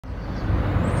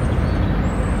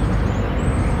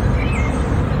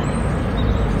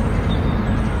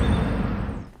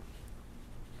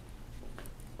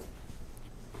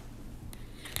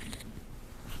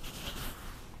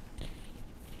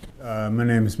My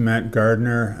name is Matt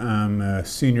Gardner. I'm a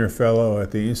senior fellow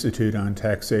at the Institute on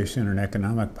Taxation and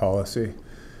Economic Policy.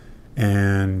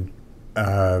 And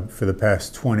for the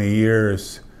past 20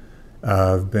 years,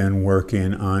 I've been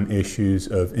working on issues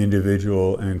of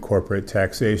individual and corporate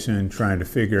taxation, trying to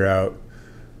figure out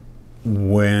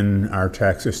when our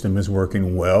tax system is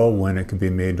working well, when it can be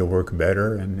made to work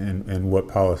better, and what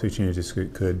policy changes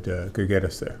could get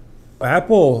us there.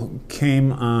 Apple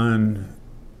came on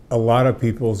a lot of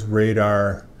people's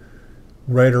radar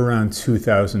right around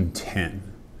 2010.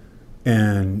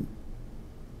 And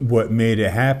what made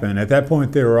it happen, at that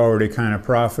point they were already kind of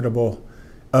profitable.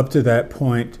 Up to that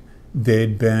point,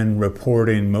 they'd been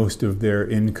reporting most of their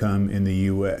income in the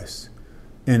US.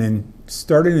 And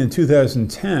starting in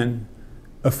 2010,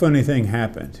 a funny thing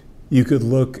happened. You could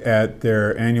look at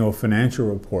their annual financial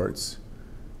reports,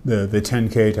 the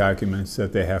 10K documents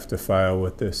that they have to file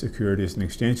with the Securities and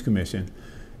Exchange Commission,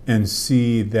 and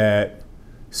see that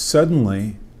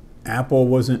suddenly Apple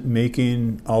wasn't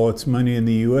making all its money in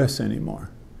the US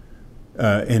anymore.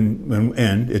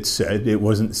 And it said it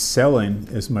wasn't selling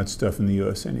as much stuff in the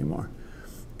US anymore.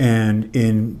 And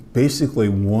in basically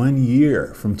 1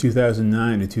 year, from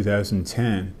 2009 to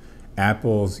 2010,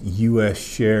 Apple's US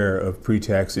share of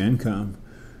pre-tax income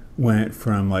went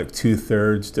from like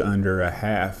 2/3 to under a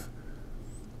half.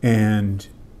 And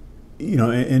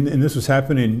and this was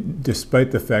happening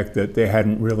despite the fact that they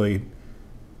hadn't really,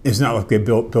 it's not like they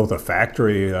built a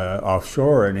factory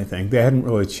offshore or anything. They hadn't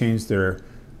really changed their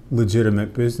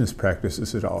legitimate business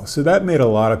practices at all. So that made a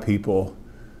lot of people,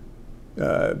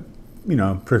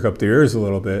 prick up their ears a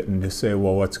little bit and just say,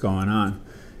 well, what's going on?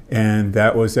 And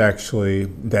that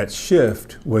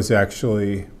shift was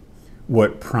actually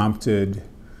what prompted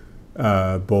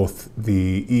both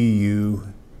the EU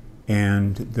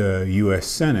and the US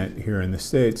Senate here in the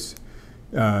States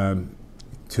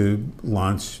to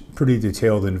launch pretty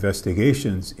detailed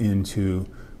investigations into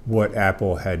what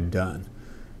Apple had done.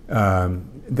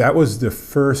 That was the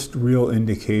first real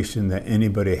indication that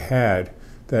anybody had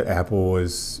that Apple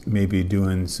was maybe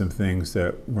doing some things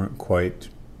that weren't quite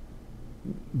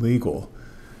legal,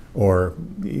 or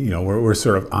we're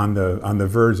sort of on the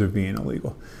verge of being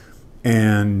illegal.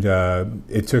 And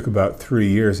it took about 3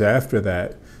 years after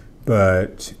that.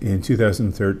 But in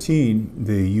 2013,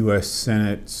 the U.S.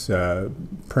 Senate's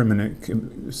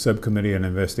Permanent Subcommittee on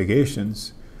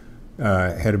Investigations,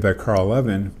 headed by Carl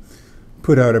Levin,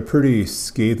 put out a pretty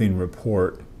scathing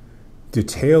report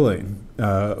detailing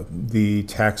the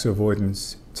tax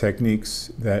avoidance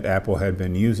techniques that Apple had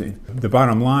been using. The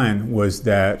bottom line was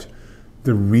that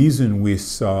the reason we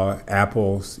saw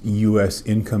Apple's U.S.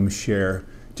 income share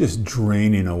just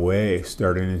draining away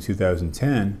starting in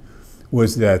 2010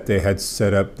 was that they had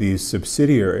set up these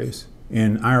subsidiaries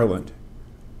in Ireland.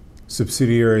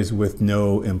 Subsidiaries with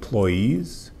no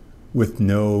employees, with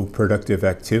no productive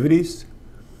activities.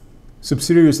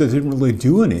 Subsidiaries that didn't really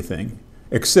do anything,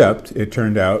 except, it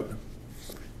turned out,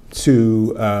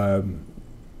 to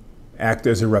act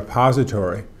as a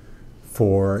repository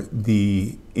for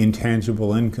the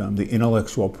intangible income, the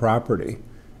intellectual property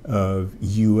of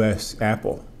US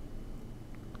Apple.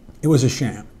 It was a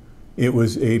sham. It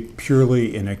was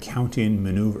purely an accounting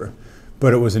maneuver,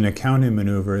 but it was an accounting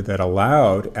maneuver that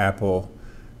allowed Apple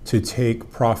to take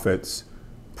profits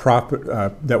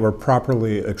that were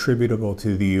properly attributable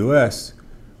to the US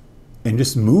and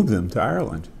just move them to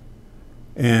Ireland.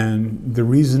 And the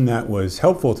reason that was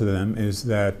helpful to them is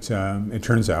that, it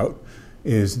turns out,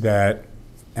 is that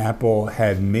Apple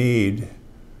had made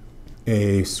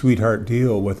a sweetheart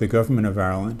deal with the government of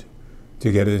Ireland to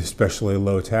get an especially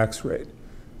low tax rate.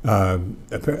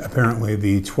 Apparently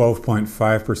the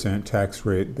 12.5% tax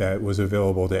rate that was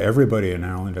available to everybody in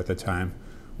Ireland at the time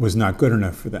was not good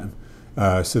enough for them.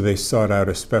 So they sought out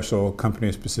a special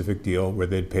company-specific deal where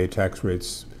they'd pay tax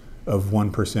rates of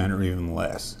 1% or even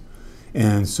less.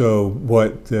 And so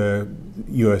what the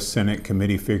US Senate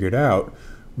committee figured out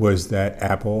was that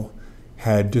Apple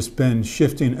had just been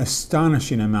shifting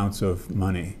astonishing amounts of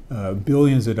money,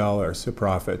 billions of dollars of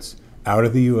profits, out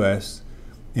of the US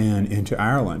and into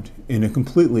Ireland in a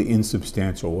completely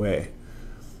insubstantial way,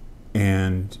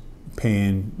 and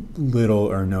paying little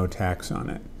or no tax on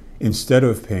it, instead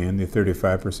of paying the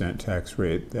 35% tax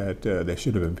rate that they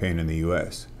should have been paying in the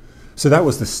US. So that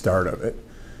was the start of it.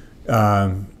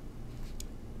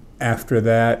 After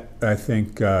that, I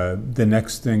think the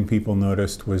next thing people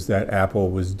noticed was that Apple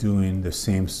was doing the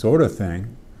same sort of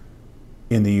thing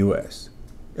in the US.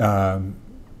 And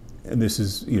this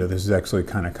is actually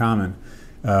kind of common.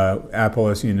 Apple,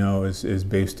 as you know, is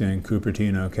based in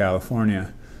Cupertino,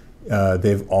 California.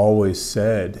 They've always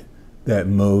said that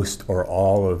most or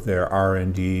all of their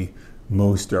R&D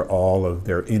most or all of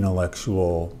their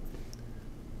intellectual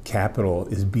capital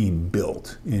is being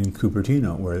built in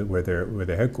Cupertino, where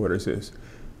their headquarters is.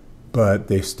 But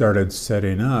they started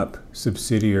setting up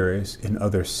subsidiaries in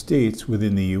other states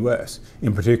within the U.S.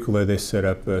 In particular, they set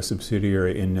up a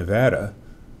subsidiary in Nevada,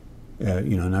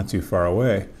 not too far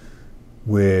away,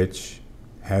 which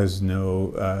has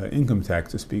no income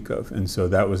tax to speak of. And so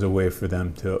that was a way for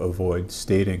them to avoid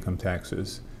state income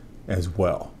taxes as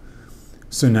well.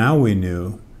 So now we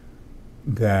knew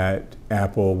that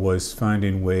Apple was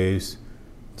finding ways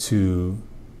to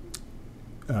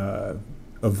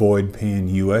avoid paying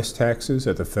U.S. taxes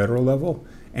at the federal level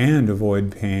and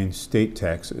avoid paying state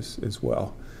taxes as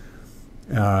well.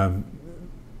 I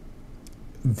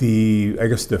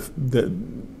guess the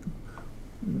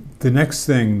next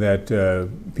thing that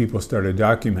people started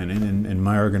documenting, and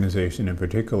my organization in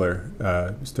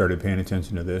particular started paying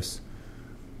attention to this,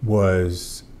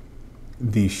 was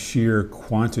the sheer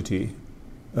quantity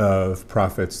of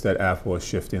profits that Apple is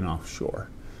shifting offshore.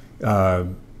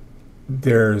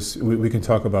 We can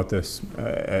talk about this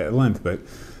at length, but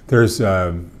there's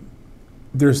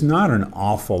not an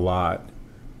awful lot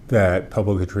that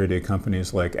publicly traded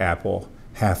companies like Apple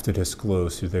have to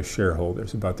disclose to their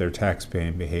shareholders about their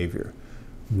tax-paying behavior,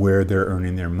 where they're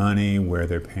earning their money, where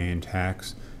they're paying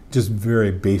tax, just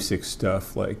very basic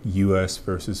stuff like U.S.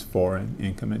 versus foreign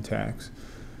income and tax.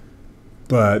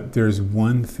 But there's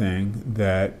one thing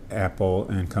that Apple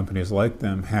and companies like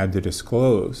them had to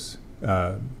disclose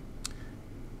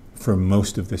for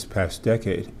most of this past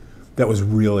decade that was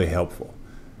really helpful.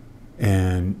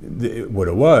 And what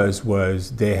it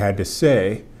was they had to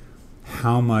say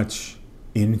how much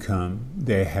income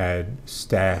they had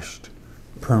stashed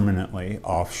permanently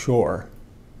offshore,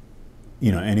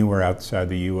 anywhere outside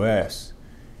the U.S.,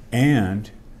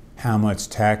 and how much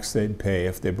tax they'd pay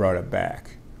if they brought it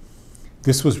back.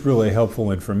 This was really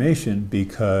helpful information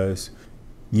because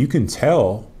you can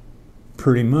tell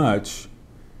pretty much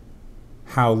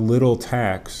how little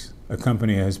tax a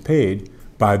company has paid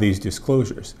by these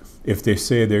disclosures. If they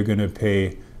say they're going to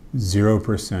pay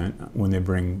 0% when they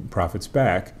bring profits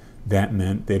back, that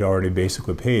meant they'd already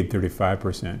basically paid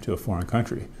 35% to a foreign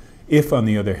country. If, on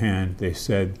the other hand, they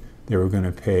said they were going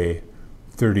to pay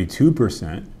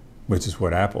 32%, which is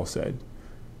what Apple said,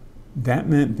 that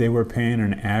meant they were paying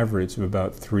an average of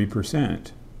about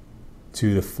 3%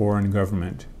 to the foreign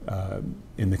government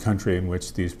in the country in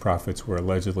which these profits were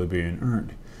allegedly being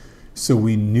earned. So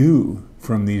we knew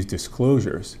from these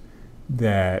disclosures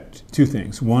that two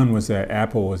things. One was that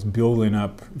Apple was building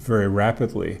up very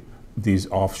rapidly these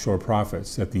offshore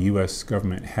profits that the U.S.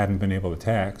 government hadn't been able to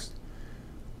tax.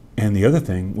 And the other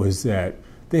thing was that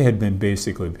they had been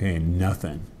basically paying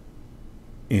nothing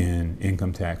in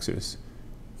income taxes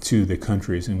to the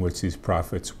countries in which these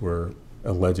profits were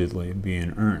allegedly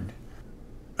being earned.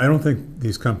 I don't think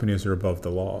these companies are above the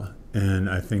law, and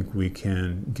I think we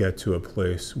can get to a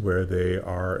place where they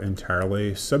are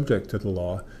entirely subject to the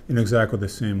law in exactly the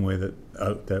same way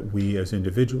that we as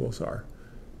individuals are.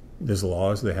 There's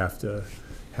laws, they have to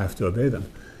obey them.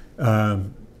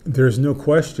 There's no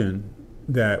question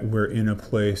that we're in a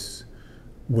place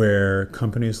where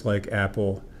companies like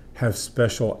Apple have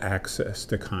special access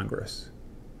to Congress,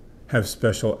 have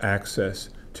special access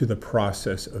to the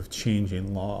process of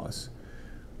changing laws.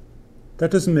 That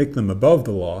doesn't make them above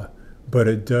the law, but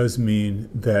it does mean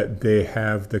that they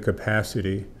have the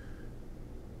capacity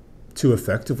to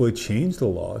effectively change the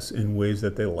laws in ways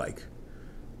that they like.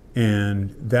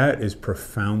 And that is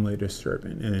profoundly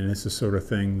disturbing. And it's the sort of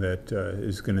thing that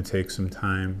is going to take some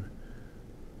time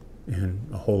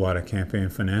and a whole lot of campaign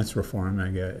finance reform, I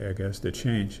guess, to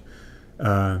change.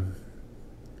 But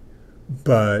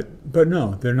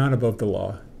no, they're not above the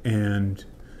law. And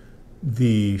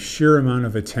the sheer amount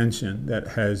of attention that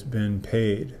has been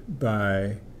paid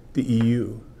by the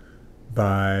EU,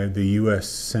 by the U.S.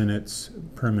 Senate's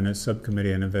Permanent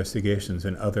Subcommittee on Investigations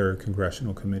and other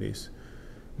congressional committees,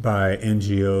 by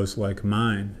NGOs like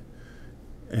mine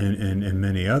and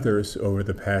many others over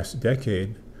the past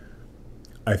decade,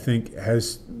 I think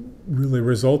has really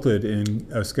resulted in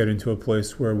us getting to a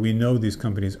place where we know these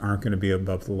companies aren't going to be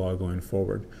above the law going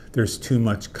forward. There's too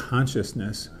much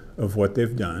consciousness of what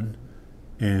they've done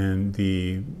and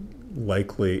the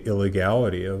likely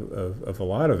illegality of a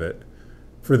lot of it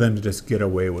for them to just get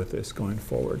away with this going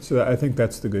forward. So I think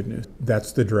that's the good news.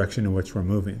 That's the direction in which we're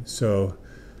moving. So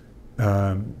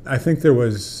I think there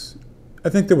was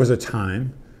a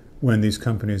time when these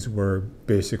companies were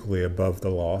basically above the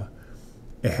law.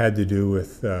 It had to do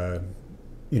with the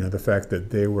fact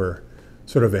that they were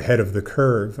sort of ahead of the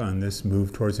curve on this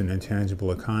move towards an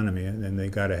intangible economy, and they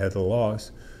got ahead of the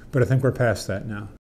laws. But I think we're past that now.